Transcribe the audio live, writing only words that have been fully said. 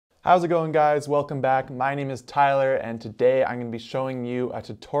How's it going, guys? Welcome back. My name is Tyler and today I'm going to be showing you a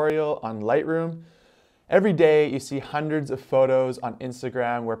tutorial on Lightroom. Every day you see hundreds of photos on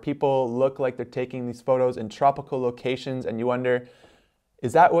Instagram where people look like they're taking these photos in tropical locations and you wonder,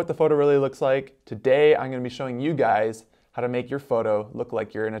 is that what the photo really looks like? Today I'm going to be showing you guys how to make your photo look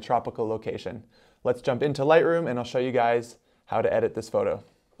like you're in a tropical location. Let's jump into Lightroom and I'll show you guys how to edit this photo.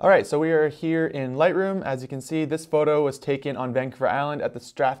 All right, so we are here in Lightroom. As you can see, this photo was taken on Vancouver Island at the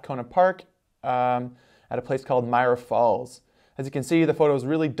Strathcona Park at a place called Myra Falls. As you can see, the photo is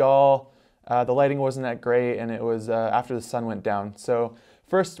really dull. The lighting wasn't that great, and it was after the sun went down. So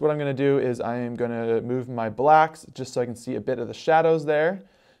first, what I'm gonna do is I am gonna move my blacks just so I can see a bit of the shadows there,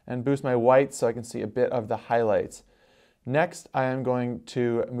 and boost my whites so I can see a bit of the highlights. Next, I am going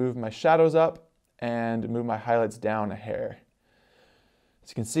to move my shadows up and move my highlights down a hair. As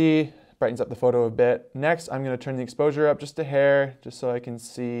you can see, brightens up the photo a bit. Next, I'm going to turn the exposure up just a hair, just so I can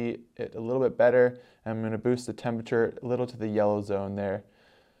see it a little bit better. I'm going to boost the temperature a little to the yellow zone there.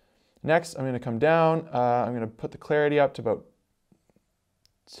 Next, I'm going to come down. I'm going to put the clarity up to about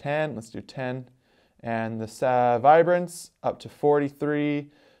 10. Let's do 10. And the vibrance up to 43.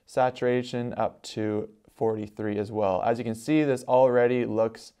 Saturation up to 43 as well. As you can see, this already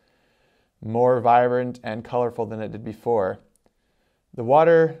looks more vibrant and colorful than it did before. The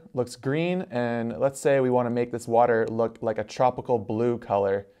water looks green, and let's say we want to make this water look like a tropical blue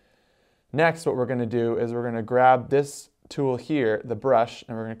color. Next, what we're going to do is we're going to grab this tool here, the brush,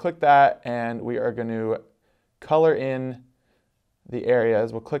 and we're going to click that, and we are going to color in the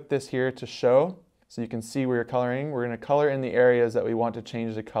areas. We'll click this here to show, so you can see where you're coloring. We're going to color in the areas that we want to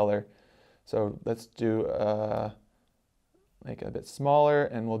change the color. So let's do make it a bit smaller,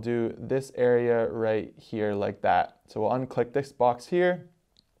 and we'll do this area right here like that. So we'll unclick this box here,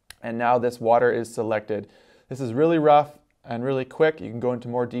 and now this water is selected. This is really rough and really quick. You can go into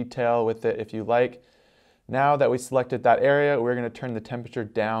more detail with it if you like. Now that we selected that area, we're going to turn the temperature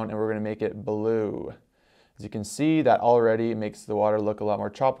down and we're going to make it blue. As you can see, that already makes the water look a lot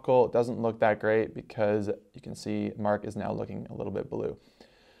more tropical. It doesn't look that great because you can see Mark is now looking a little bit blue.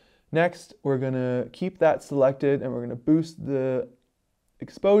 Next, we're going to keep that selected and we're going to boost the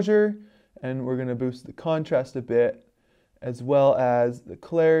exposure and we're going to boost the contrast a bit, as well as the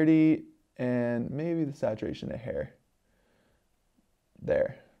clarity and maybe the saturation a hair.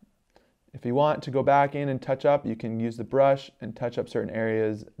 There. If you want to go back in and touch up, you can use the brush and touch up certain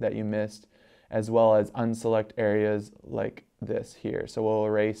areas that you missed, as well as unselect areas like this here. So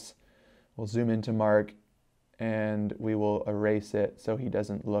we'll zoom into Mark and we will erase it so he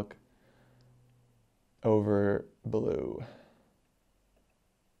doesn't look over blue.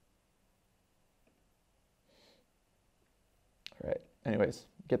 All right, anyways,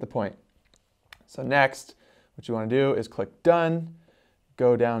 get the point. So next, what you want to do is click done,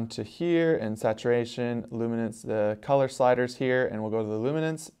 go down to here and saturation, luminance, the color sliders here, and we'll go to the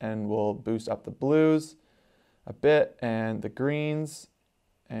luminance and we'll boost up the blues a bit and the greens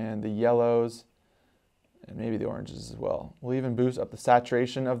and the yellows and maybe the oranges as well. We'll even boost up the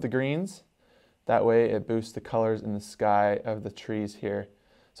saturation of the greens. That way it boosts the colors in the sky of the trees here.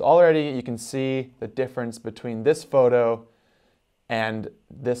 So already you can see the difference between this photo and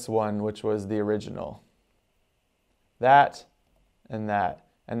this one, which was the original. That and that.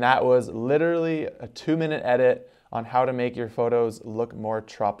 And that was literally a 2-minute edit on how to make your photos look more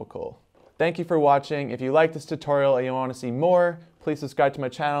tropical. Thank you for watching. If you like this tutorial and you want to see more, please subscribe to my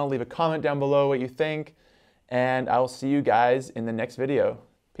channel, leave a comment down below what you think, and I will see you guys in the next video.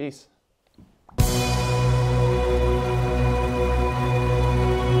 Peace.